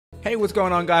Hey, what's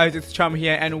going on, guys? It's Chum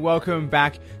here, and welcome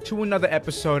back to another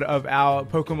episode of our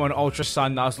Pokemon Ultra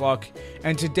Sun Nuzlocke.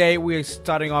 And today we're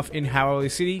starting off in Howley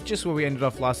City, just where we ended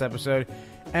off last episode.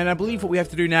 And I believe what we have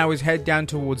to do now is head down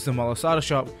towards the Malasada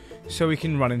shop so we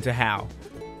can run into How.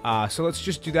 So let's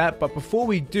just do that. But before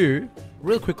we do,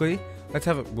 real quickly, let's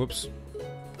have a... Whoops.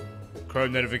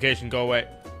 Chrome notification, go away.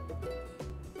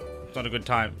 It's not a good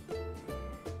time.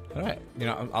 Alright, you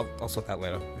know, I'll sort that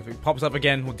later. If it pops up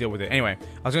again, we'll deal with it. Anyway,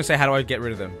 I was going to say, how do I get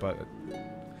rid of them? But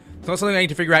it's not something I need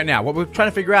to figure out now. What we're trying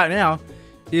to figure out now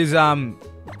is having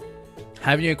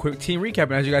a quick team recap.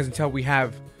 And as you guys can tell, we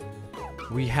have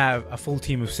a full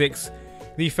team of 6.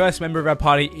 The first member of our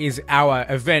party is our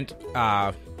event,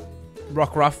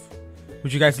 Rockruff,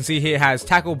 which you guys can see here has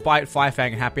Tackle, Bite,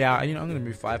 Firefang, and Happy Hour. And, you know, I'm going to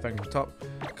move Firefang to the top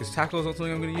because Tackle is not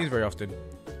something I'm going to use very often.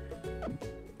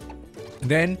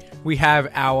 Then we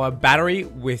have our battery,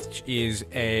 which is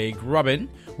a Grubbin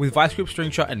with Vice Grip,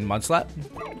 String Shot, and Mudslap.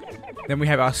 Then we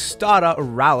have our starter,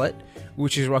 Rowlet,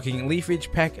 which is rocking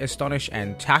Leafage, Peck, Astonish,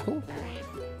 and Tackle.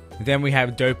 Then we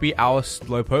have Dopey, our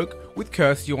Slowpoke with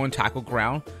Curse, Yawn, Tackle,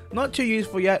 Ground. Not too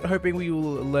useful yet, hoping we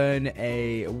will learn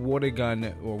a Water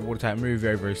Gun or Water type move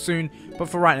very, very soon. But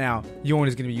for right now, Yawn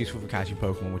is going to be useful for catching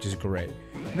Pokemon, which is great.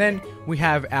 Then we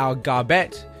have our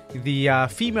Garbett, the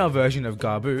female version of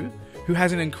Garbu, who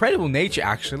has an incredible nature,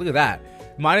 actually. Look at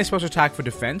that. Minus special attack for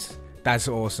defense. That's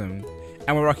awesome.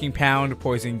 And we're rocking Pound,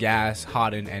 Poison, Gas,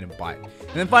 Harden, and Bite.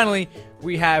 And then finally,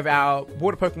 we have our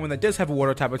water Pokemon that does have a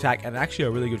water type attack and actually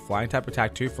a really good flying type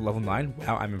attack too for level 9.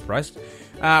 Wow, I'm impressed.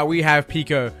 We have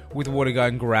Pico with Water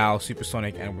Gun, Growl,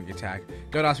 Supersonic, and Wing Attack.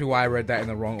 Don't ask me why I read that in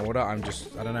the wrong order. I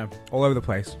don't know, all over the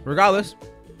place. Regardless,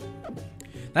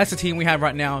 that's the team we have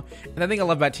right now. And the thing I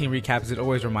love about team recaps is it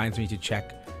always reminds me to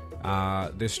check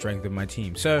the strength of my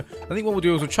team. So I think what we'll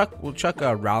do is we'll chuck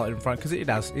Rowlet in front because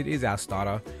it is our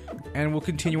starter, and we'll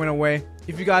continue in a way.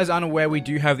 If you guys aren't aware, we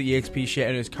do have the EXP share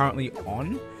and it's currently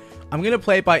on. I'm gonna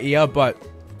play it by ear, but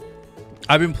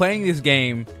I've been playing this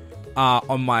game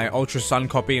on my Ultra Sun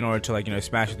copy in order to, like, you know,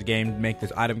 smash the game, make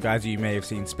those item guides that you may have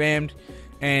seen spammed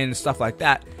and stuff like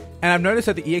that. And I've noticed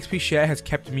that the EXP share has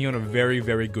kept me on a very,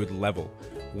 very good level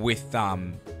with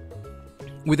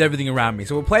everything around me.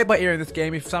 So we'll play it by ear in this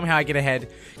game. If somehow I get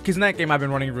ahead, because in that game I've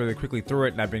been running really quickly through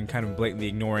it and I've been kind of blatantly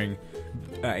ignoring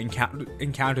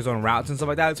encounters on routes and stuff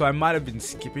like that, so I might have been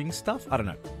skipping stuff. I don't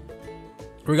know.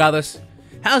 Regardless,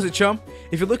 how's it, Chum?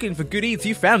 If you're looking for good eats,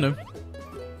 you found them.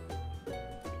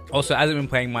 Also, as I've been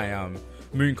playing my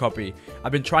Moon copy,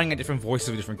 I've been trying out different voices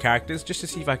of different characters just to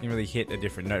see if I can really hit a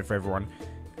different note for everyone,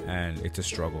 and it's a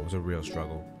struggle. It's a real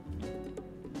struggle.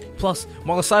 Plus,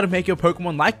 Malasada make your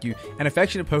Pokemon like you, and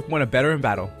affectionate Pokemon are better in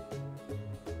battle.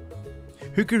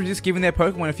 Who could resist giving their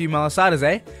Pokemon a few Malasadas,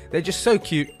 eh? They're just so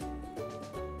cute.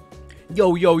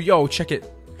 Yo, yo, yo, check it.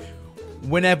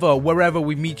 Whenever, wherever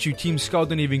we meet you, Team Skull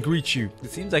don't even greet you.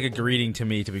 It seems like a greeting to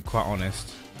me, to be quite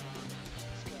honest.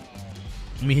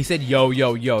 I mean, he said yo,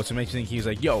 yo, yo, so it makes me think he was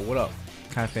like, yo, what up?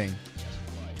 Kind of thing.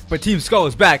 But Team Skull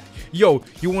is back. Yo,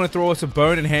 you want to throw us a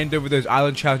bone and hand over those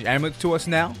Island Challenge amulets to us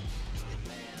now?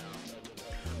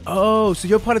 Oh, so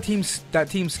you're part of Team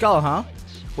Skull, huh?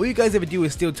 All you guys ever do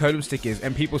is steal totem stickers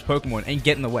and people's Pokemon and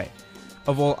get in the way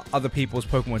of all other people's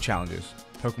Pokemon challenges.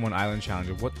 Pokemon Island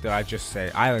Challenger. What did I just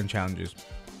say? Island Challenges.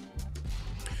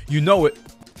 You know it.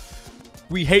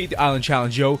 We hate the Island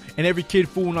Challenge, yo, and every kid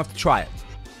fool enough to try it.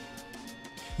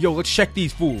 Yo, let's check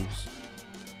these fools.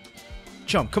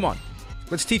 Chum, come on.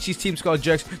 Let's teach these Team Skull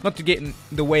jerks not to get in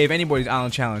the way of anybody's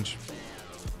Island Challenge.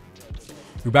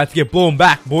 You're about to get blown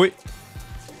back, boy.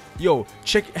 Yo,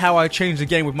 check how I changed the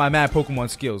game with my mad Pokemon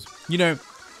skills. You know,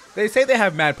 they say they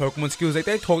have mad Pokemon skills, like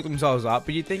they talk themselves up,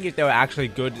 but you'd think if they were actually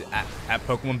good at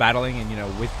Pokemon battling and, you know,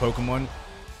 with Pokemon,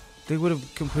 they would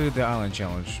have completed the Island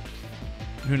Challenge.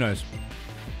 Who knows?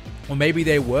 Or maybe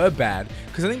they were bad,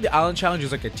 because I think the Island Challenge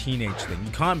is like a teenage thing.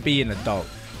 You can't be an adult.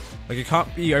 Like, you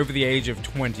can't be over the age of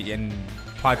 20 and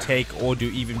partake or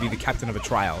even be the captain of a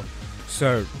trial.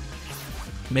 So,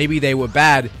 maybe they were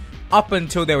bad up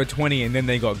until they were 20 and then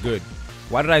they got good.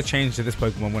 Why did I change to this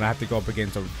Pokemon when I have to go up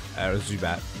against a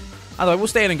Zubat? Otherwise, we'll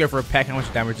stay in and go for a peck. How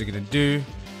much damage are going to do?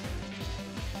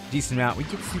 Decent amount. We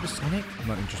get Supersonic? I'm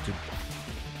not interested.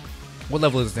 What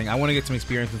level is this thing? I want to get some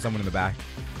experience on someone in the back.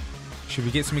 Should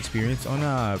we get some experience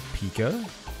on Pico?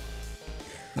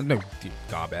 No,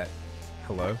 Garbett.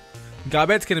 Hello?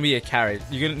 Garbett's going to be a carry.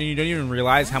 You don't even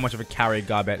realize how much of a carry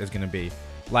Garbett is going to be.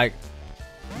 Like,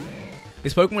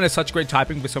 this Pokemon has such great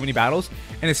typing for so many battles,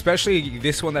 and especially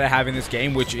this one that I have in this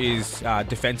game, which is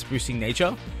defense boosting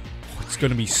nature. Oh, it's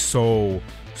going to be so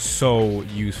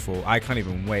useful. I can't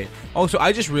even wait. Also,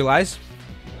 I just realized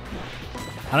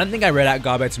I don't think I read out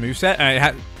Garbet's moveset,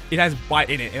 and it has bite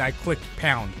in it, and I clicked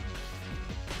pound.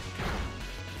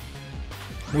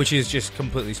 Which is just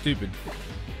completely stupid.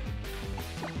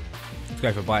 Let's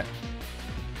go for bite.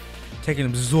 Take an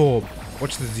absorb.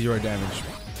 Watch the 0 damage.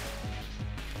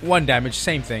 1 damage,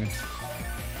 same thing.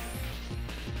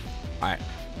 Alright.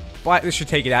 Bite, this should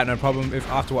take it out, no problem, if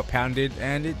after what pound did,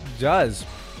 and it does.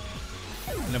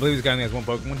 And I believe this guy only has 1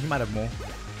 Pokemon, he might have more.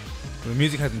 But the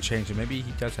music hasn't changed, so maybe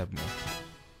he does have more.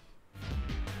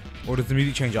 Or does the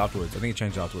music change afterwards? I think it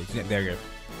changed afterwards. Yeah, there we go.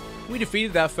 We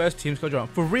defeated that first team squad draw.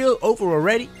 For real? Over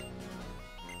already?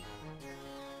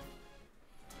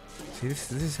 See,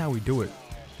 this is how we do it.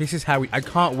 This is how we... I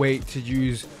can't wait to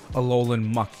use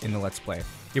Alolan Muck in the Let's Play.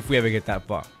 If we ever get that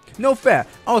far. No fair.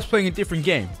 I was playing a different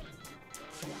game.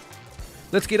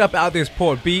 Let's get up out of this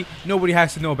port, B. Nobody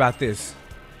has to know about this.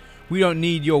 We don't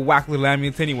need your whack little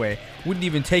amulets anyway. Wouldn't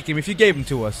even take him if you gave him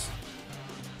to us.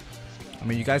 I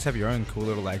mean, you guys have your own cool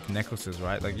little, like, necklaces,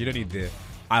 right? Like, you don't need the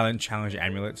Island Challenge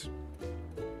amulets.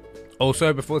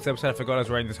 Also, before this episode, I forgot I was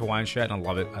wearing this Hawaiian shirt, and I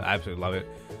love it. I absolutely love it.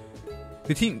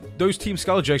 Those Team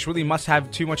Skull jokes really must have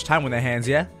too much time on their hands,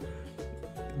 yeah?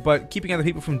 But keeping other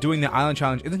people from doing the Island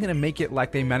Challenge isn't going to make it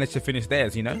like they managed to finish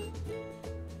theirs, you know?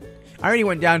 I already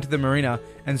went down to the marina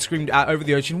and screamed out over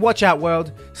the ocean, "Watch out,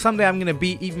 world! Someday I'm going to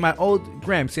beat even my old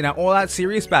Gramps in our all-out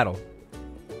serious battle."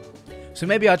 So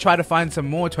maybe I'll try to find some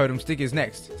more totem stickers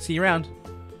next. See you around.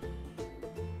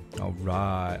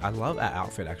 Alright. I love that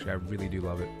outfit, actually. I really do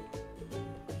love it.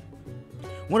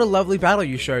 What a lovely battle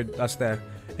you showed us there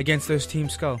against those Team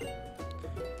Skull.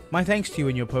 My thanks to you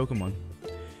and your Pokemon.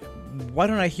 Why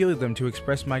don't I heal them to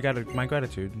express my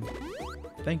gratitude?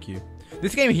 Thank you.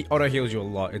 This game auto-heals you a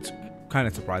lot. It's kind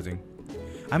of surprising.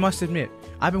 I must admit,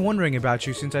 I've been wondering about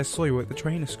you since I saw you at the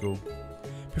trainer school.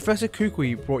 Professor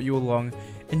Kukui brought you along,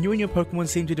 and you and your Pokemon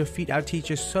seem to defeat our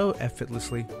teacher so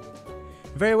effortlessly.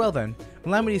 Very well then,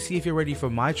 allow me to see if you're ready for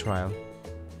my trial.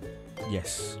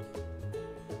 Yes.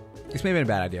 This may have been a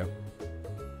bad idea.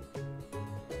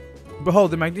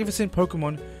 Behold the magnificent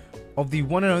Pokemon of the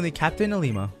one and only Captain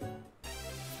Alima.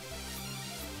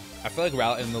 I feel like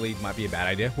Rowlet in the lead might be a bad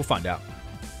idea. We'll find out.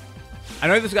 I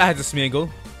know this guy has a Smeargle,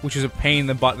 which was a pain in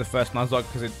the butt the first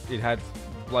Nuzlocke because it had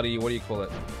bloody, what do you call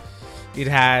it? It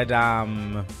had,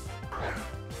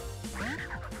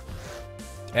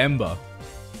 Ember.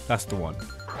 That's the one.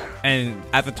 And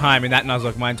at the time in that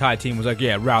Nuzlocke, my entire team was like,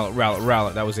 yeah, Rowlet, Rowlet,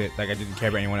 Rowlet. That was it. Like, I didn't care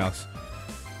about anyone else.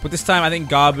 But this time, I think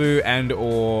Garbu and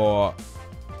or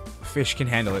Fish can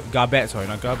handle it. Garbet, sorry,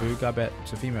 not Garbu. Garbet.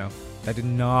 It's a female. That did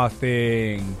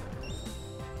nothing.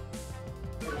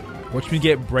 Watch me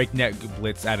get breakneck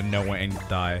blitz out of nowhere and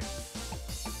die.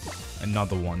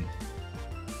 Another one.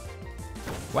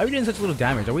 Why are we doing such little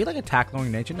damage? Are we like attack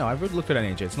lowering nature? No, I've already looked at our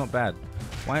nature. It's not bad.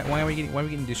 Why are we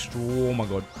getting destroyed? Oh my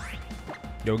god.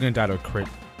 Yo, we're gonna die to a crit.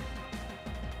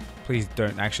 Please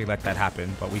don't actually let that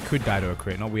happen. But we could die to a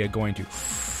crit. No, we are going to.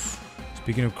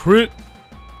 Speaking of crit.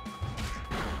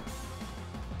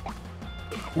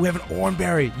 We have an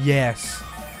Oranberry. Yes.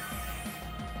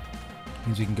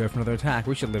 Means we can go for another attack.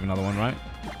 We should live another one, right?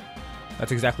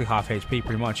 That's exactly half HP,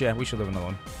 pretty much. Yeah, we should live another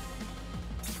one.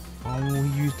 Oh,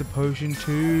 he used the potion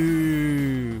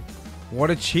too. What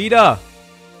a cheater. At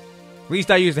least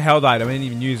I used a held item. I didn't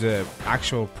even use an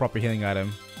actual proper healing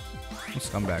item. What a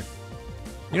scumbag.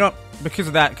 You know what? Because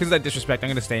of that disrespect, I'm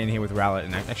going to stay in here with Rowlet.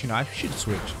 And actually, no, I should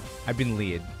switch. I've been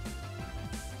leered.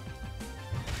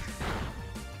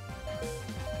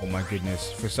 Oh my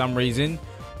goodness. For some reason,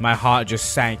 my heart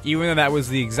just sank. Even though that was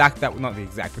the exact, not the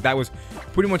exact, but that was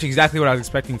pretty much exactly what I was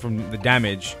expecting from the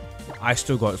damage. I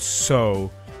still got so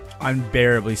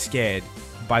unbearably scared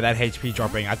by that HP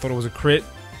dropping. I thought it was a crit.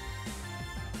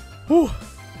 Whew.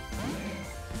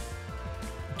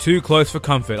 Too close for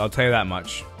comfort, I'll tell you that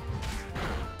much.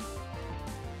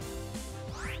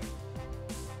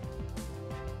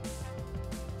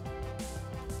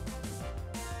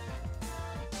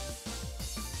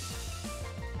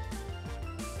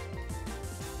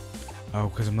 Oh,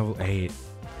 because I'm level 8.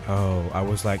 Oh, I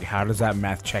was like, how does that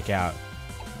math check out?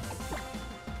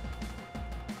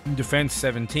 Defense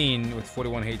 17 with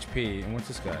 41 HP. And what's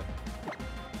this guy?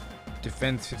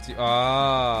 Defense 50.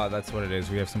 Ah, that's what it is.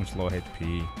 We have so much low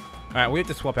HP. Alright, we have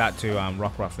to swap out to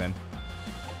Rockruff then.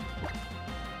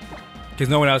 Because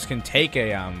no one else can take a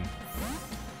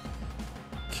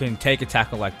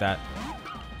tackle like that.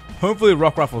 Hopefully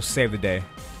Rockruff will save the day.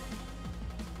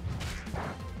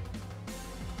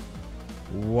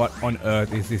 What on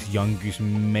earth is this young goose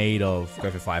made of? Go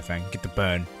for Fire Fang. Get the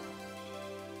burn.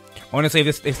 Honestly,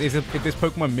 if this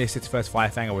Pokemon missed its first Fire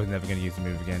Fang, I was never going to use the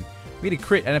move again. We had a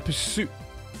crit and a pursuit.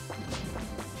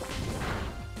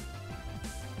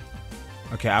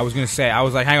 Okay, I was gonna say, I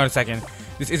was like, hang on a second.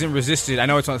 This isn't resisted. I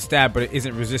know it's not stab, but it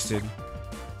isn't resisted.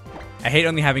 I hate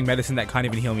only having medicine that can't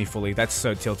even heal me fully. That's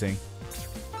so tilting.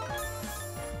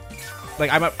 Like,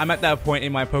 I'm at that point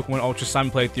in my Pokemon Ultra Sun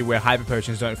playthrough where Hyper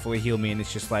Potions don't fully heal me, and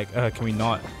it's just like, can we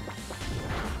not?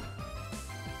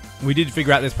 We did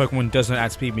figure out this Pokemon doesn't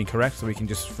outspeed me, correct? So we can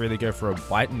just freely go for a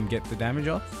bite and get the damage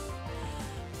off?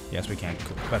 Yes, we can.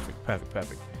 Cool. Perfect, perfect,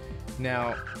 perfect.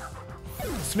 Now,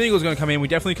 Smeagol's going to come in. We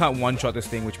definitely can't one-shot this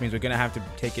thing, which means we're going to have to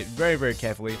take it very, very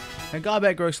carefully. And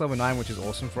Garbat grows to level 9, which is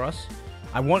awesome for us.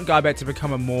 I want Garbat to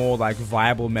become a more, like,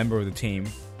 viable member of the team.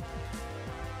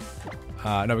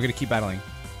 No, we're going to keep battling.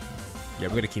 Yeah,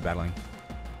 we're going to keep battling.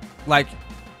 Like,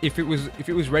 if it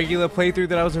was regular playthrough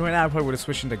that I was doing now, I probably would have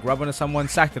switched into Grubbin or someone,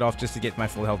 sacked it off just to get my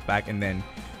full health back, and then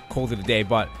called it a day.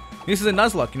 But this is a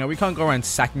Nuzlocke, you know, we can't go around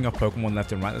sacking off Pokemon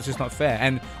left and right. That's just not fair.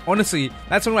 And honestly,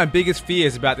 that's one of my biggest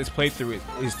fears about this playthrough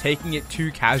is taking it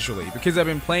too casually, because I've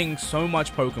been playing so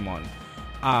much Pokemon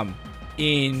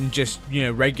in just, you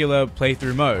know, regular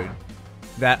playthrough mode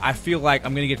that I feel like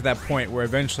I'm going to get to that point where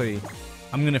eventually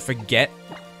I'm going to forget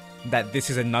that this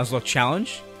is a Nuzlocke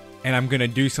challenge, and I'm going to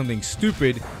do something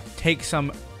stupid, take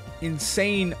some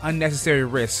insane, unnecessary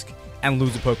risk, and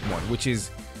lose a Pokemon, which is,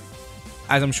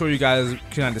 as I'm sure you guys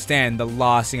can understand, the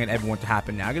last thing I'd ever want to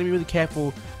happen. Now, I'm going to be really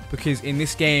careful, because in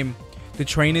this game, the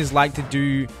trainers like to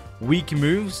do weak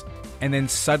moves, and then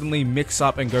suddenly mix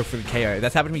up and go for the KO.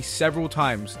 That's happened to me several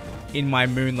times in my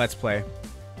Moon Let's Play.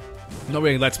 Not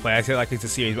really Let's Play, I say like it's a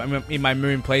series, but in my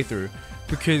Moon playthrough,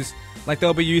 because like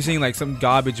they'll be using like some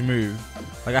garbage move.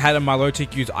 Like I had a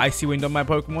Milotic use Icy Wind on my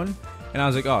Pokemon, and I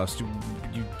was like, oh, so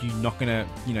you're not gonna,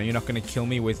 you know, you're not gonna kill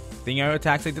me with Thingo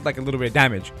attacks. They did like a little bit of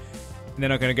damage, and they're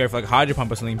not gonna go for like Hydro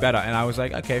Pump or something better. And I was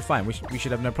like, okay, fine, we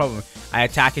should have no problem. I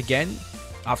attack again.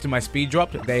 After my speed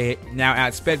dropped, they now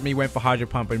outsped me, went for Hydro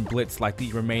Pump and blitzed like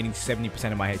the remaining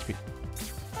 70% of my HP.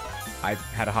 I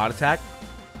had a heart attack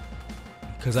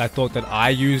because I thought that I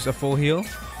used a full heal.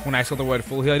 When I saw the word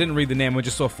full heal, I didn't read the name, I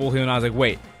just saw full heal and I was like,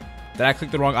 wait, did I click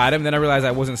the wrong item? Then I realized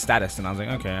I wasn't status, and I was like,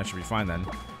 okay, I should be fine then.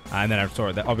 And then I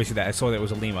saw that, obviously, that I saw that it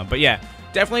was a Lima. But yeah,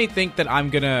 definitely think that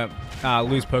I'm gonna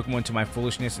lose Pokemon to my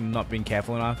foolishness and not being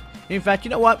careful enough. In fact,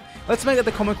 you know what? Let's make it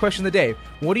the common question of the day.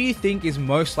 What do you think is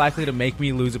most likely to make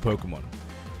me lose a Pokemon?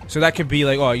 So that could be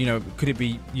like, oh, you know, could it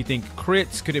be, you think,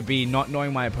 crits? Could it be not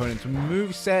knowing my opponent's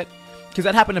moveset? Because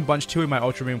that happened a bunch too in my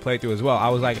Ultra Moon playthrough as well. I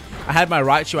was like, I had my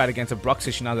Raichu out against a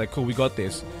Bruxish, and I was like, cool, we got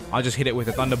this. I'll just hit it with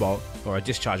a Thunderbolt, or a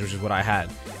Discharge, which is what I had.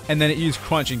 And then it used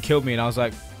Crunch and killed me, and I was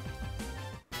like,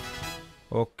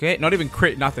 okay, not even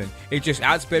crit, nothing. It just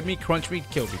outsped me, crunched me,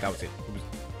 killed me. That was it. It was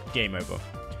game over.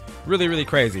 Really, really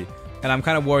crazy. And I'm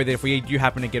kind of worried that if we do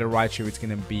happen to get a Raichu, it's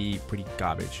going to be pretty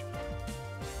garbage.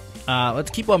 Let's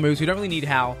keep our moves. We don't really need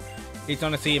Howl. It's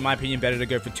honestly, in my opinion, better to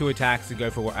go for 2 attacks than go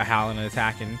for a Howl and an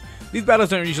attack. And these battles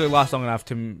don't usually last long enough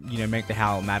to, you know, make the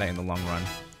Howl matter in the long run.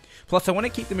 Plus, I want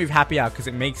to keep the move Happy Hour because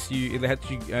it lets you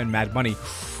earn mad money.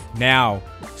 Now,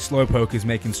 Slowpoke is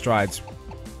making strides.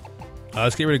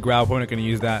 Let's get rid of Growl. We're not going to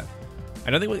use that.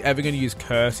 I don't think we're ever going to use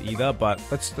Curse either, but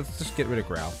let's just get rid of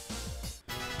Growl.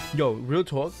 Yo, real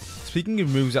talk. Speaking of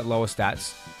moves at lower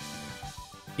stats,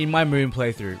 in my Moon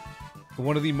playthrough,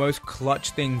 one of the most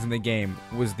clutch things in the game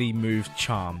was the move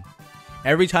Charm.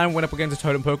 Every time I went up against a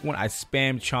totem Pokemon, I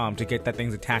spammed Charm to get that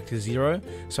thing's attack to 0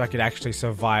 so I could actually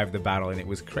survive the battle, and it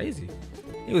was crazy.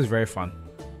 It was very fun.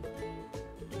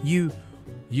 You,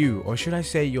 or should I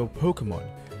say your Pokemon,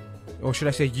 or should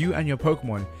I say you and your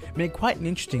Pokemon, make quite an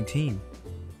interesting team.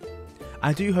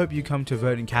 I do hope you come to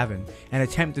Verdant Cavern and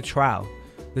attempt the trial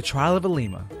of a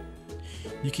Lima.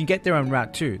 You can get there en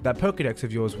route too. That Pokedex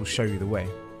of yours will show you the way.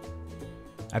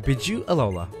 I bid you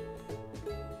Alola.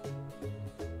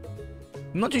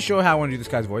 I'm not too sure how I want to do this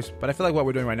guy's voice, but I feel like what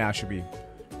we're doing right now should be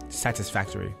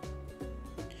satisfactory.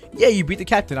 Yeah, you beat the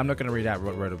captain. I'm not going to read out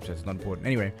what wrote up, it's not important.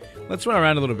 Anyway, let's run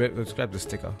around a little bit. Let's grab the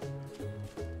sticker.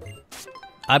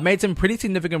 I've made some pretty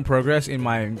significant progress in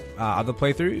my other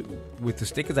playthrough with the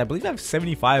stickers. I believe I have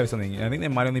 75 or something. I think there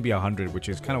might only be 100, which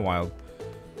is kind of wild.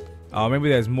 Maybe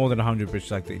there's more than 100, but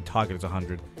like the target is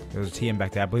 100. There's a TM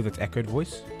back there. I believe that's Echoed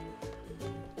Voice,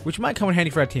 which might come in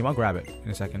handy for our team. I'll grab it in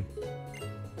a second.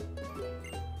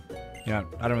 You know,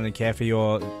 I don't really care for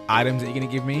your items that you're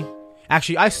gonna give me.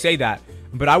 Actually, I say that,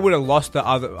 but I would have lost the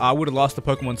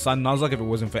Pokemon Sun Nuzlocke if it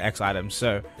wasn't for X items.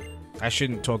 So I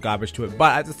shouldn't talk garbage to it.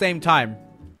 But at the same time,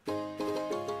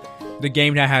 the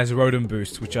game now has Rotom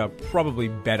boosts, which are probably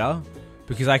better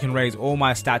because I can raise all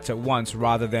my stats at once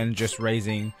rather than just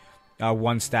raising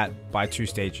one stat by 2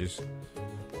 stages.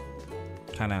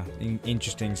 Kind of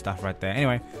interesting stuff right there.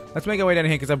 Anyway, let's make our way down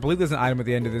here because I believe there's an item at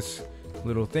the end of this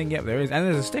little thing. Yep, there is. And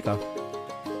there's a sticker.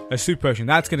 A super potion.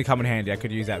 That's going to come in handy. I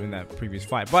could use that in that previous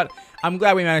fight. But I'm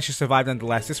glad we managed to survive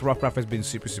nonetheless. This Rockruff has been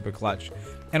super, super clutch.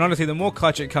 And honestly, the more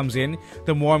clutch it comes in,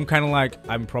 the more I'm kind of like,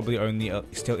 I'm probably only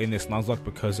still in this Nuzlocke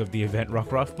because of the event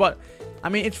Rockruff. But, I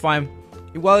mean, it's fine.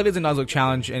 While it is a Nuzlocke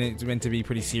challenge and it's meant to be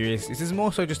pretty serious, this is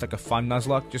more so just like a fun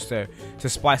Nuzlocke, just to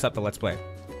spice up the Let's Play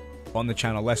on the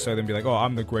channel, less so than be like, oh,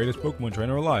 I'm the greatest Pokemon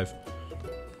trainer alive.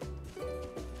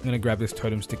 I'm going to grab this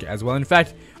totem sticker as well. In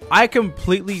fact, I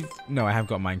completely... No, I have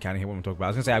got my encounter here. What I'm talking about. I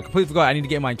was going to say, I completely forgot I need to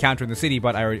get my encounter in the city,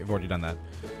 but I've already done that.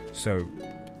 So,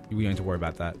 we don't need to worry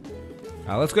about that.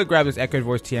 Let's go grab this Echoed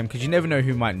Voice TM, because you never know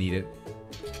who might need it.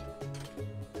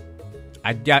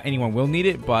 I doubt anyone will need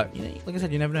it, but, you know, like I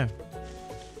said, you never know.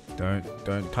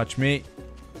 Don't touch me.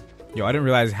 Yo, I didn't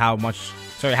realize how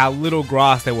little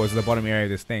grass there was at the bottom area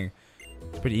of this thing.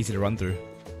 It's pretty easy to run through.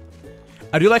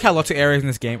 I do like how lots of areas in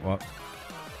this game... What?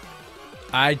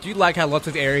 I do like how lots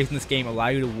of areas in this game allow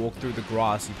you to walk through the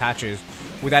grassy patches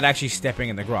without actually stepping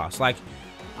in the grass. Like,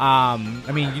 I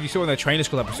mean, you saw in the Trainer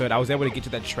School episode, I was able to get to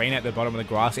that train at the bottom of the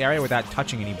grass area without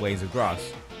touching any blades of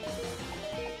grass.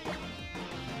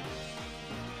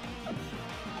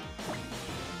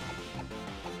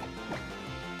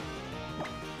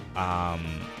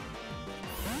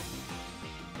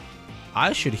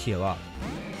 I should heal up.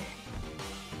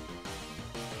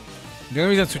 The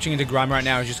only reason I'm switching into Grime right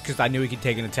now is just because I knew he could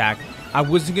take an attack. I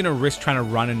wasn't going to risk trying to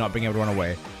run and not being able to run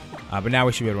away. But now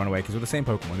we should be able to run away because we're the same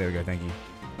Pokemon. There we go, thank you.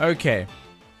 Okay.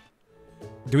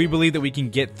 Do we believe that we can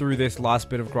get through this last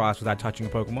bit of grass without touching a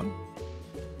Pokemon?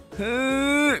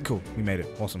 Cool, we made it.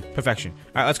 Awesome. Perfection.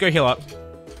 Alright, let's go heal up.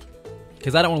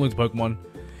 Because I don't want to lose Pokemon.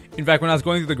 In fact, when I was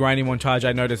going through the grinding montage,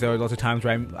 I noticed there were lots of times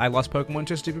where I lost Pokemon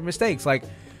to stupid mistakes. Like,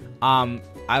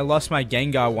 I lost my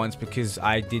Gengar once because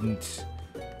I didn't...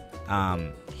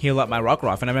 heal up my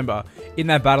Rockruff, and I remember in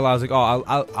that battle I was like, oh,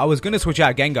 I was gonna switch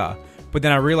out Gengar, but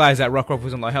then I realized that Rockruff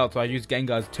was on low health, so I used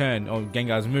Gengar's turn or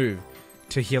Gengar's move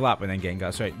to heal up, and then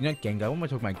Gengar, sorry, not Gengar, what am I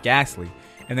talking about? Ghastly,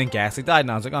 and then Ghastly died,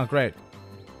 and I was like, oh great,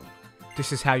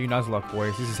 this is how you Nuzlocke,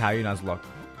 boys, this is how you Nuzlocke.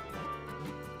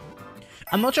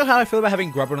 I'm not sure how I feel about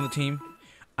having Grubbin on the team.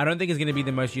 I don't think he's gonna be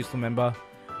the most useful member,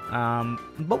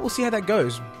 but we'll see how that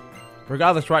goes.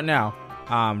 Regardless, right now.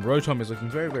 Rotom is looking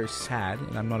very, very sad,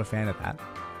 and I'm not a fan of that.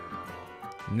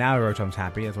 Now Rotom's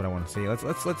happy. That's what I want to see.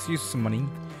 Let's use some money.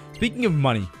 Speaking of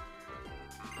money,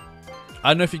 I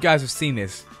don't know if you guys have seen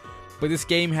this, but this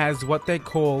game has what they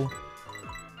call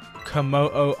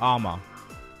Komodo armor.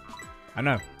 I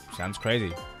know, sounds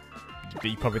crazy.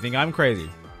 You probably think I'm crazy,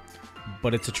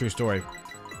 but it's a true story.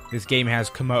 This game has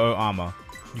Komodo armor.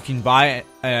 You can buy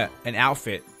an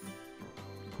outfit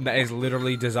that is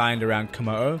literally designed around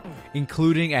Komodo,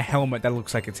 including a helmet that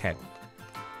looks like its head.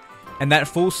 And that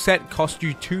full set cost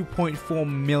you 2.4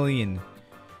 million.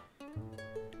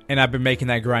 And I've been making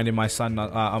that grind in my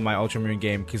on my Ultramoon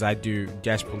game because I do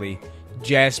desperately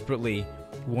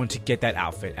want to get that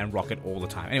outfit and rock it all the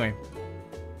time. Anyway.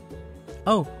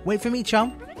 Oh, wait for me,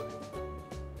 Chum.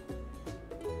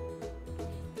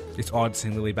 It's odd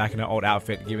seeing Lily back in her old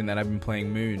outfit, given that I've been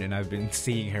playing Moon and I've been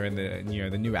seeing her in the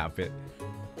the new outfit.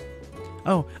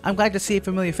 Oh, I'm glad to see a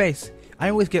familiar face. I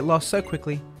always get lost so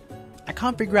quickly. I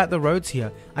can't figure out the roads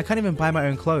here. I can't even buy my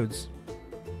own clothes.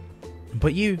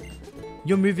 But you're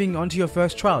moving on to your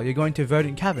first trial. You're going to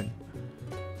Verdant Cavern.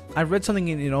 I read something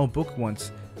in an old book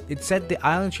once. It said the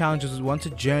island challenges was once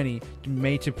a journey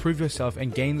made to prove yourself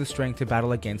and gain the strength to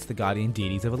battle against the guardian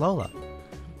deities of Alola.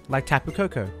 Like Tapu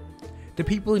Koko. The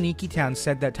people in Iki Town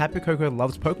said that Tapu Koko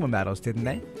loves Pokemon battles, didn't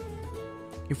they?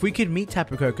 If we could meet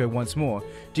Tapu Koko once more,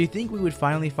 do you think we would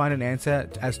finally find an answer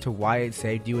as to why it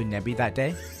saved you and Nebby that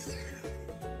day?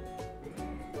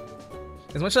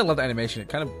 As much as I love the animation, it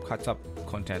kind of cuts up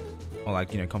content, or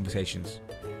like, conversations.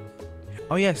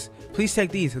 Oh yes, please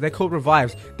take these, they're called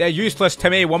revives. They're useless to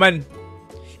me, woman!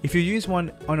 If you use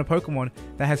one on a Pokemon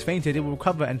that has fainted, it will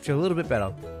recover and feel a little bit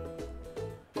better.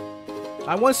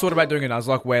 I once thought about doing a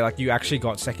Nuzlocke where like you actually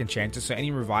got second chances, so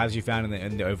any revives you found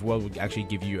in the overworld would actually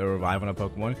give you a revive on a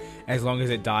Pokemon, as long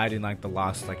as it died in like the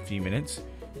last few minutes.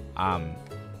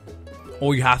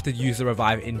 Or you have to use the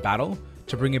revive in battle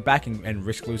to bring it back and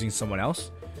risk losing someone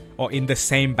else, or in the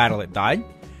same battle it died.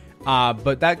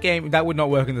 But that would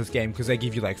not work in this game because they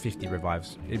give you like 50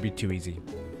 revives. It'd be too easy.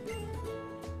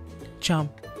 Chum,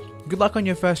 good luck on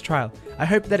your first trial. I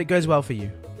hope that it goes well for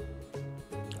you.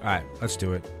 Alright, let's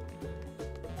do it.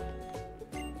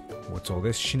 What's all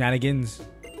this shenanigans?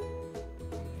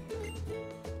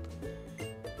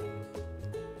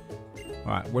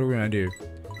 Alright, what are we gonna do?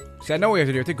 See, I know what we have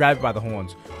to do. We have to grab it by the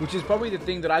horns, which is probably the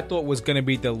thing that I thought was gonna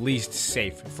be the least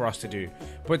safe for us to do.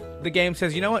 But the game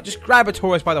says, you know what? Just grab a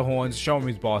Tauros by the horns, show him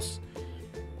his boss.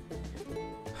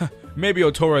 Maybe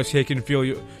your Tauros here can feel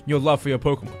your love for your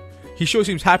Pokemon. He sure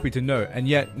seems happy to know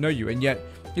you, and yet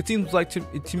it seems like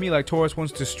to me like Tauros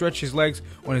wants to stretch his legs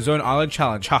on his own island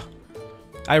challenge. Ha!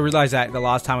 I realized that the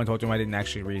last time I talked to him, I didn't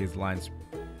actually read his lines.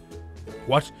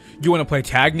 What? You want to play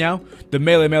tag now? The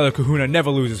Melee Kahuna never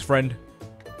loses, friend.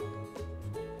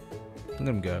 Let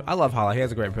him go. I love Hala. He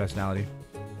has a great personality.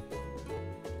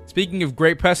 Speaking of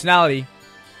great personality,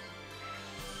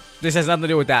 this has nothing to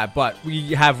do with that, but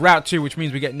we have Route 2, which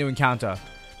means we get a new encounter.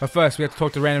 But first, we have to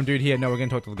talk to the random dude here. No, we're going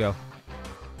to talk to the girl.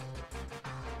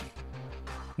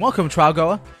 Welcome, trial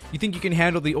goer. You think you can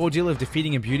handle the ordeal of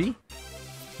defeating a beauty?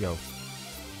 Yo.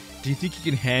 Do you think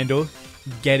you can handle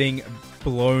getting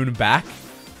blown back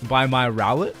by my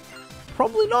Rowlet?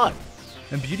 Probably not.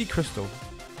 And Beauty Crystal.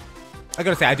 I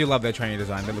gotta say, I do love their training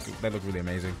design. They look really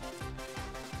amazing.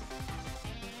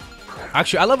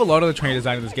 Actually, I love a lot of the training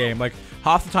design in this game. Like,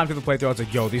 half the time through the playthrough, I was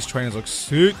like, yo, these trainers look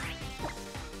sick.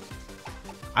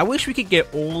 I wish we could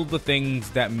get all the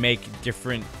things that make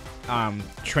different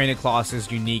trainer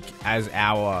classes unique as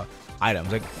our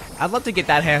items. Like, I'd love to get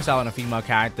that hairstyle on a female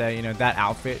character, you know, that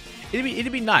outfit.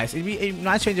 It'd be nice. It'd be a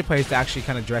nice change of pace to actually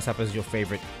kind of dress up as your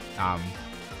favorite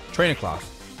trainer class.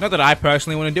 Not that I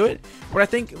personally want to do it, but I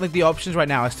think like the options right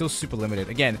now are still super limited.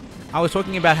 Again, I was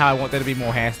talking about how I want there to be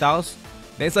more hairstyles.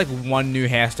 There's like one new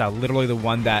hairstyle, literally the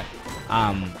one that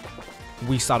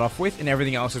we start off with, and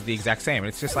everything else is the exact same. And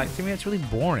it's just like, to me, it's really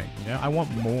boring. You know, I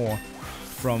want more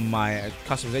from my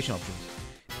customization options.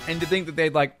 And to think that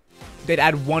they'd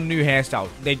add one new hairstyle,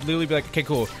 they'd literally be like, okay,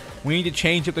 cool, we need to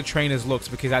change up the trainers' looks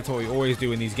because that's what we always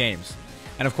do in these games.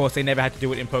 And of course, they never had to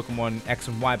do it in Pokemon X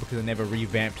and Y because they never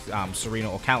revamped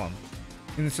Serena or Callum.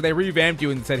 And so they revamped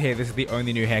you and said, hey, this is the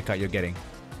only new haircut you're getting.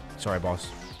 Sorry, boss.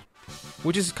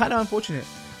 Which is kind of unfortunate.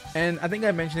 And I think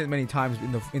I mentioned it many times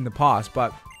in the past,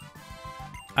 but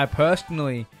I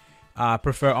personally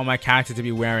prefer on my character to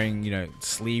be wearing, you know,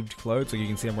 sleeved clothes. So you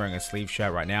can see I'm wearing a sleeve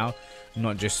shirt right now,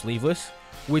 not just sleeveless,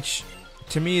 which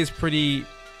to me is pretty,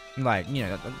 like, you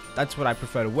know, that's what I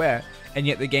prefer to wear. And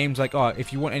yet the game's like, oh,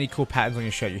 if you want any cool patterns on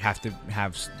your shirt, you have to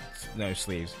have no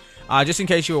sleeves. Just in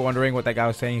case you were wondering what that guy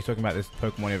was saying, he's talking about this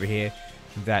Pokemon over here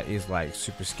that is like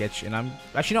super sketch. And I'm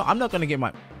actually, no, I'm not gonna get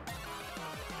my.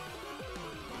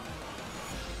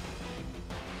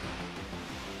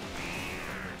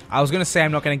 I was gonna say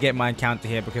I'm not gonna get my encounter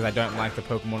here because I don't like the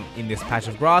Pokemon in this patch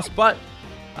of grass, but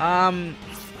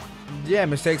yeah,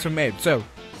 mistakes were made. So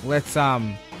let's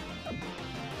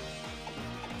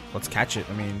catch it.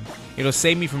 I mean, it'll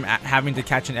save me from having to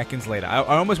catch an Ekans later. I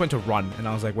almost went to run, and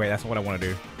I was like, wait, that's not what I want to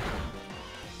do.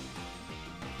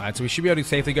 Alright, so we should be able to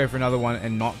safely go for another one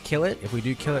and not kill it. If we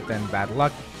do kill it, then bad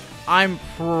luck. I'm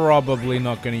probably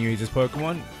not going to use this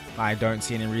Pokemon. I don't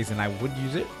see any reason I would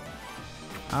use it.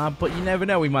 But you never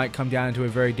know. We might come down into a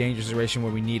very dangerous situation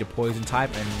where we need a poison type.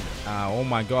 And, oh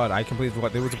my god, I completely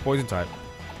forgot there was a poison type.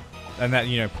 And that,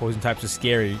 you know, poison types are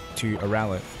scary to a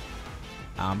Rowlet.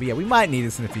 But yeah, we might need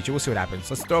this in the future. We'll see what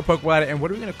happens. Let's throw a Pokeball at it. And what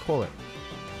are we going to call it?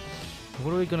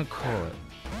 What are we going to call it?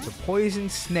 It's a poison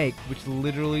snake, which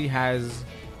literally has...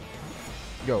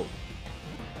 Yo.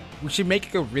 We should make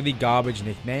it a really garbage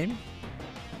nickname.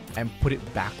 And put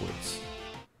it backwards.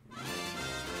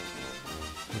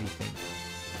 What do you think?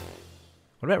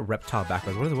 What about reptile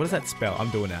backwards? What does that spell?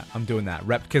 I'm doing that. I'm doing that.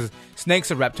 Because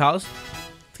snakes are reptiles.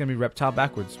 It's going to be reptile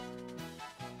backwards.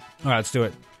 Alright, let's do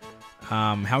it.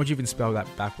 How would you even spell that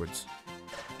backwards?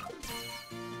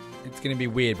 It's going to be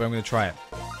weird, but I'm going to try it.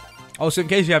 Also, in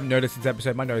case you haven't noticed this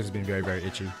episode, my nose has been very, very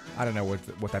itchy. I don't know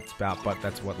what that's about, but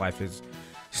that's what life is.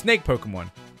 Snake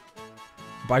Pokemon.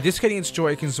 By dislocating its jaw,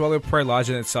 it can swallow prey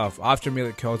larger than itself. After a meal,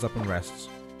 it curls up and rests.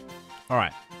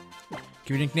 Alright.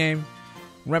 Give it a nickname.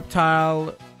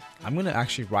 Reptile. I'm going to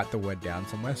actually write the word down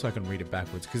somewhere so I can read it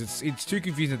backwards, because it's too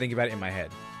confusing to think about it in my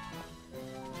head.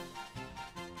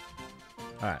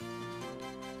 Alright.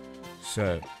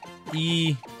 So,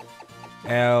 E-L-I-T-P-R.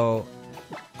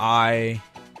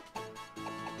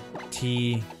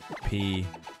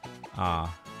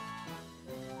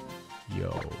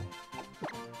 Yo.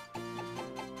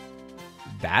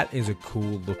 That is a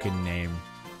cool looking name.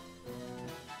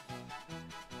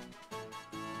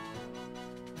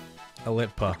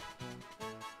 Elitpa.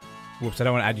 Whoops, I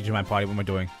don't want to add you to my party. What am I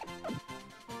doing?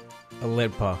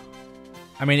 Elitpa.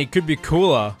 I mean, it could be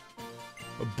cooler,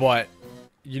 but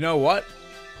you know what?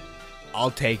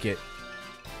 I'll take it.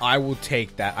 I will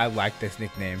take that. I like this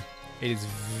nickname. It is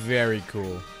very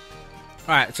cool.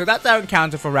 Alright, so that's our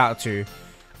encounter for Route 2.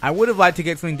 I would have liked to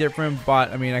get something different,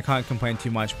 but I mean, I can't complain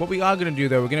too much. What we are going to do,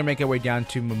 though, we're going to make our way down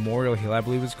to Memorial Hill, I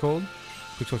believe it's called.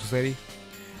 Quick torches lady.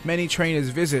 Many trainers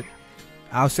visit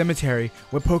our cemetery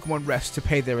where Pokemon rest to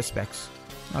pay their respects.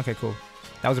 Okay, cool.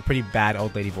 That was a pretty bad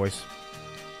old lady voice.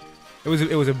 It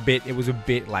was a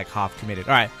bit like half committed.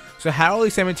 All right, so Harrowly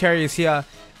Cemetery is here,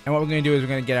 and what we're gonna do is we're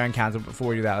gonna get our encounter. But before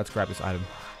we do that, let's grab this item.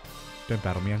 Don't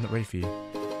battle me. I'm not ready for you.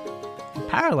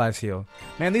 Paralyze heal.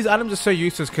 Man, these items are so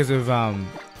useless because of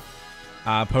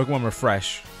Pokemon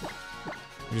Refresh,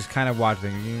 which is kind of wild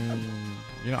thing.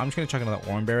 You know, I'm just gonna chuck another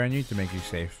Orange Berry on you to make you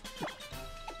safe.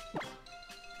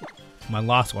 My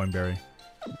last Orange Berry,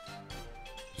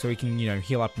 so we can, you know,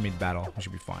 heal up mid-battle. We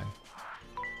should be fine.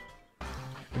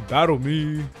 Battle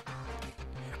me.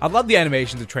 I love the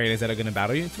animations of trainers that are gonna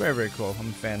battle you. It's very, very cool. I'm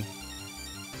a fan.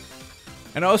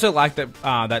 And I also like that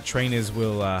that trainers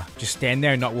will just stand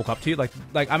there and not walk up to you. Like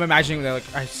I'm imagining they're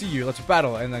like, I see you, let's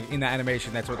battle. And like in that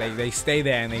animation, that's what they stay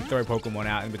there and they throw Pokemon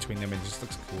out in between them. And it just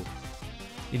looks cool.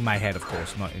 In my head, of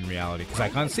course, not in reality, because I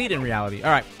can't see it in reality.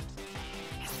 All right.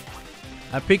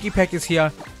 Picky Peck is here. I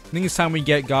think it's time we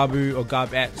get Garbu or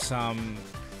Garbett some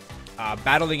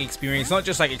battling experience. Not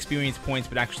just like experience points,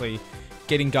 but actually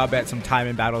getting Garbett some time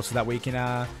in battle so that we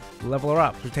can level her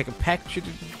up. We take a Peck. Should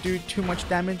it do too much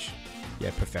damage?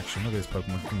 Yeah, perfection. Look at this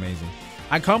Pokemon. It's amazing.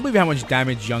 I can't believe how much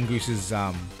damage Yungoose's,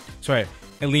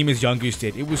 Elima's Yungoose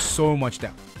did. It was so much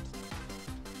damage.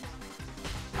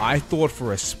 I thought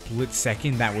for a split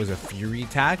second that was a Fury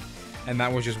attack, and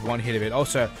that was just one hit of it.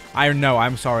 Also,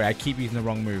 I'm sorry. I keep using the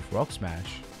wrong move. Rock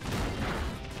Smash.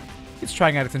 It's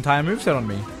trying out its entire moveset on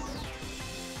me.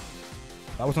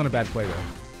 That was not a bad play,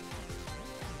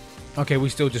 though. Okay, we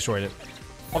still destroyed it.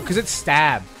 Oh, because it's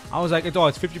Stab. I was like, oh,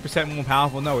 it's 50% more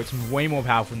powerful. No, it's way more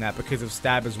powerful than that because of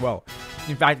Stab as well.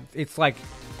 In fact, it's like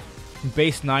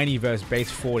base 90 versus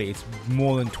base 40. It's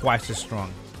more than twice as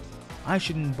strong. I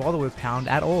shouldn't bother with Pound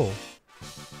at all.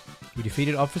 We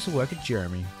defeated Officer Worker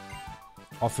Jeremy.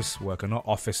 Office Worker, not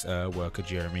Officer Worker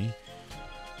Jeremy.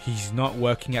 He's not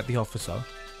working at the officer.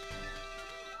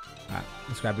 Alright,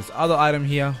 let's grab this other item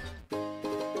here.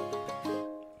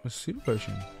 A Super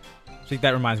Potion. I think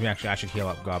that reminds me, actually, I should heal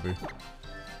up Garbu.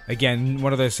 Again,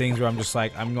 one of those things where I'm just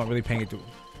like, I'm not really paying it to...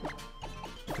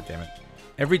 God damn it.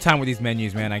 Every time with these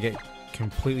menus, man, I get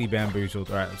completely bamboozled.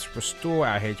 Alright, let's restore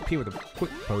our HP with a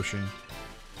quick potion.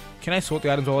 Can I sort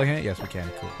the items all in here? Yes, we can.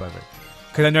 Cool, perfect.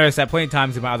 Because I noticed that plenty of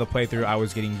times in my other playthrough, I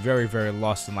was getting very, very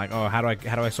lost and like, oh, how do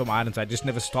I sort my items? I just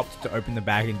never stopped to open the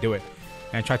bag and do it.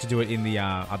 And I tried to do it in the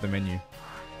other menu.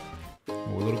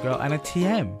 Oh, a little girl and a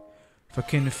TM for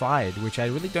Confide, which I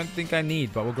really don't think I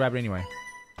need, but we'll grab it anyway.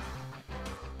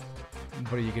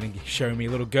 What are you going to show me,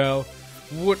 little girl?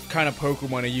 What kind of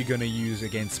Pokemon are you going to use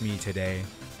against me today?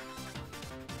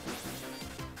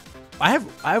 I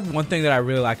have one thing that I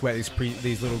really like about these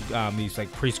like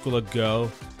preschooler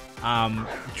girl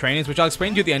trainers, which I'll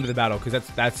explain to you at the end of the battle, because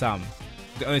that's the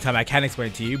only time I can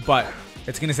explain it to you, but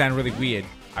it's going to sound really weird.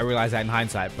 I realize that in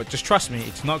hindsight, but just trust me,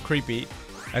 it's not creepy.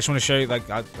 I just want to show you, like,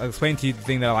 I'll explain to you the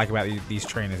thing that I like about these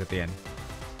trainers at the end.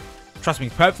 Trust me,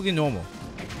 it's perfectly normal.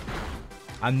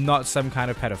 I'm not some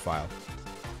kind of pedophile.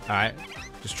 Alright?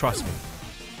 Just trust me.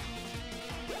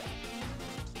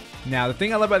 Now, the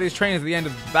thing I love about these trainers at the end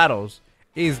of the battles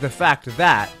is the fact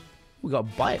that we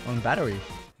got Bite on battery.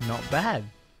 Not bad.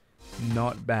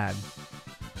 Not bad.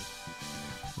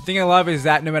 The thing I love is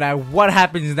that no matter what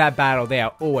happens in that battle, they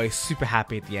are always super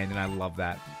happy at the end, and I love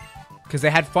that. Because they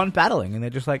had fun battling, and they're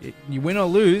just like, you win or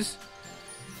lose.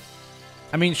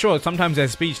 I mean, sure, sometimes their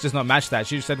speech does not match that.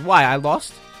 She just said, why, I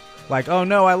lost? Like, oh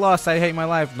no, I lost, I hate my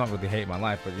life. Not really hate my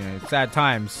life, but, you know, sad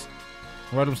times.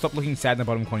 Rodham, stop looking sad in the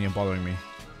bottom corner and bothering me.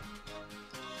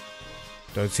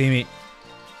 Don't see me.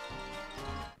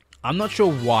 I'm not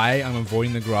sure why I'm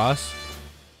avoiding the grass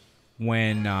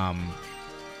when,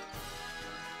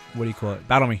 what do you call it?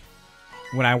 Battle me.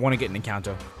 When I want to get an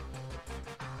encounter.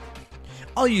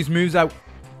 I'll use moves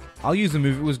I'll use the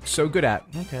move it was so good at.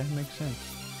 Okay, makes sense.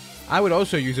 I would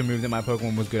also use a move that my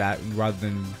Pokemon was good at rather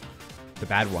than the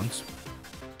bad ones.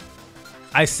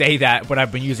 I say that, but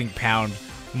I've been using Pound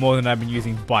more than I've been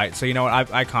using Bite. So you know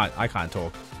what? I can't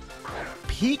talk.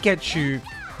 Pikachu.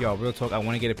 Yo, real talk. I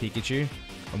want to get a Pikachu,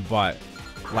 but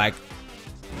like,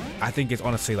 I think it's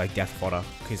honestly like death fodder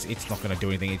because it's not gonna do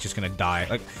anything. It's just gonna die.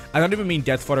 Like, I don't even mean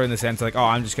death fodder in the sense like, oh,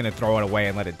 I'm just gonna throw it away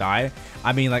and let it die.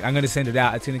 I mean like, I'm gonna send it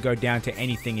out. It's gonna go down to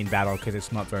anything in battle because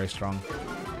it's not very strong.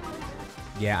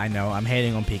 Yeah, I know. I'm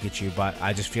hating on Pikachu, but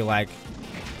I just feel like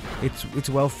it's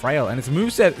well frail and its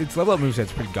moveset, its level up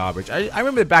moveset's pretty garbage. I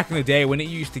remember back in the day when it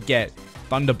used to get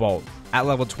Thunderbolt at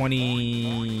level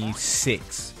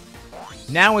 26.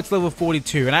 Now it's level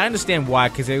 42, and I understand why,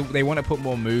 because they want to put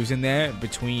more moves in there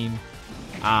between,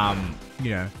 you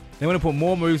know, they want to put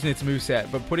more moves in its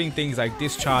moveset, but putting things like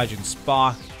Discharge and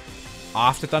Spark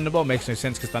after Thunderbolt makes no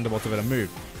sense because Thunderbolt's a better move.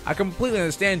 I completely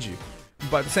understand you,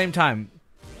 But at the same time,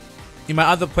 in my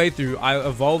other playthrough, I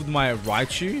evolved my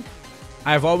Raichu.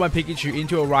 I evolved my Pikachu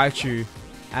into a Raichu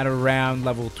at around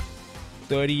level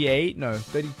 38, no,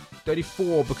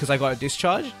 34 because I got a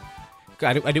discharge.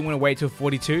 I didn't want to wait till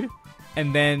 42.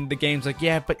 And then the game's like,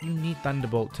 yeah, but you need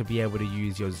Thunderbolt to be able to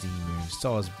use your Z moves.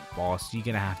 So as boss, you're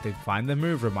going to have to find the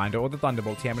move reminder or the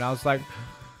Thunderbolt TM. And I was like,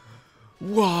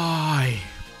 why?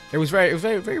 It was very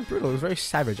brutal. It was very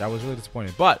savage. I was really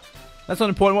disappointed. But that's not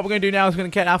important. What we're going to do now is we're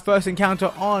going to get our first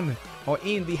encounter on or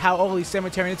in the Howley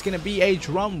Cemetery. And it's going to be a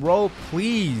drum roll,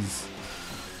 please.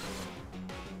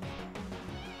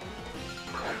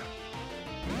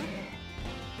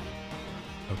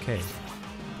 Okay.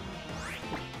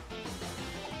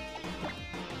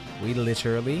 We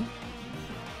literally...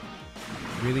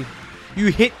 Really? You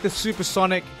hit the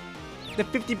supersonic. The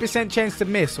 50% chance to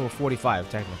miss, or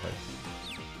 45 technically.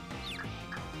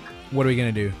 What are we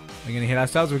going to do? We're going to hit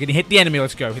ourselves? We're going to hit the enemy.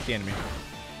 Let's go. Hit the enemy.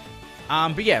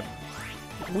 But yeah.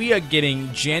 We are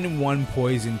getting Gen 1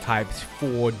 poison types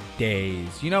for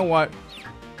days. You know what?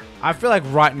 I feel like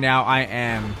right now I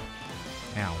am...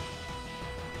 Ow.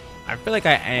 I feel like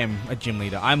I am a gym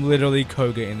leader. I'm literally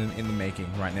Koga in the making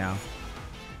right now.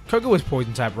 Koga was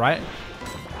poison type, right?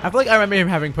 I feel like I remember him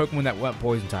having Pokemon that weren't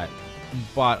poison type,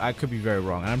 but I could be very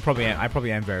wrong, and I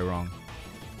probably am very wrong.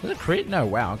 Was it crit? No.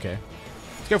 Wow. Okay.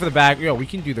 Let's go for the bag. Yo, we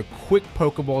can do the quick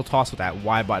Pokeball toss with that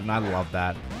Y button. I love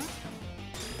that.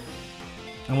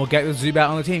 And we'll get the Zubat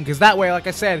on the team because that way, like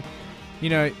I said, you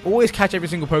know, always catch every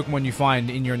single Pokemon you find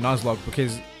in your Nuzlocke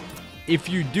because if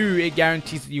you do, it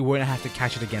guarantees that you won't have to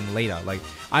catch it again later. Like,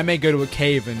 I may go to a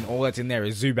cave and all that's in there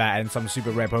is Zubat and some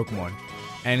super rare Pokemon.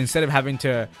 And instead of having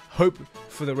to hope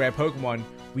for the rare Pokemon,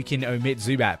 we can omit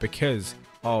Zubat because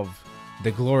of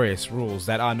the glorious rules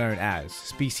that are known as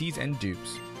species and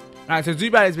dupes. Alright, so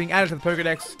Zubat is being added to the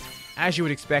Pokedex, as you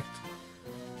would expect.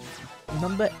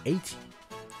 Number 80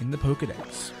 in the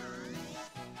Pokedex.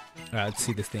 Alright, let's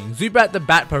see this thing. Zubat the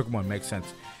Bat Pokemon makes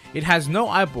sense. It has no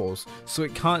eyeballs, so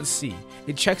it can't see.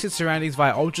 It checks its surroundings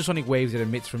via ultrasonic waves it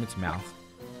emits from its mouth.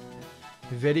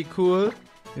 Very cool.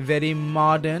 Very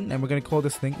modern. And we're going to call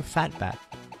this thing Fat Bat.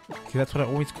 See, that's what I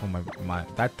always call my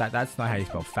that's not how you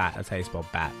spell fat. That's how you spell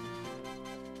bat.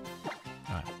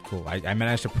 Alright, cool. I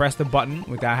managed to press the button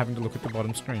without having to look at the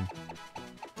bottom screen.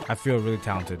 I feel really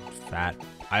talented. Fat.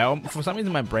 For some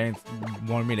reason my brain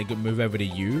wanted me to move over to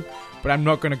you, but I'm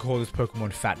not going to call this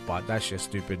Pokemon Fat Butt. That's just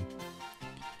stupid.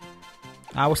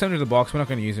 We'll send him to the box. We're not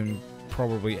going to use him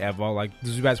probably ever. Like,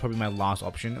 Zubat's probably my last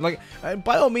option. Like,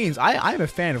 by all means, I'm a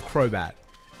fan of Crobat,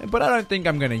 but I don't think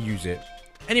I'm going to use it.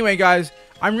 Anyway, guys,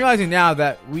 I'm realizing now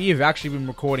that we have actually been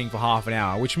recording for half an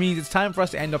hour, which means it's time for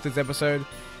us to end off this episode.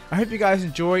 I hope you guys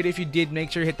enjoyed. If you did,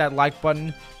 make sure you hit that like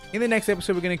button. In the next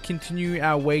episode, we're going to continue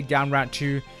our way down Route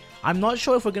 2. I'm not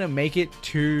sure if we're going to make it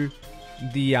to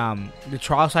the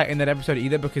trial site in that episode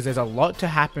either, because there's a lot to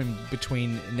happen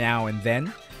between now and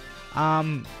then.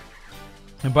 But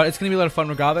it's going to be a lot of fun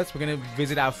regardless. We're going to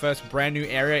visit our first brand new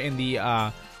area in the,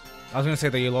 I was going to say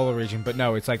the Alola region, but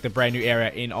no, it's like the brand new area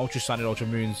in Ultra Sun and Ultra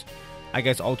Moon's, I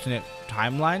guess, alternate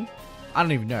timeline. I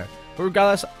don't even know. But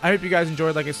regardless, I hope you guys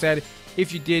enjoyed, like I said.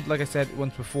 If you did, like I said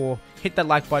once before, hit that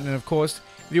like button. And of course,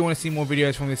 if you want to see more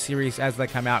videos from this series as they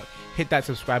come out, hit that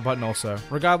subscribe button also.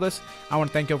 Regardless, I want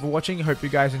to thank you all for watching. I hope you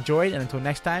guys enjoyed. And until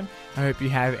next time, I hope you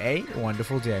have a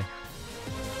wonderful day.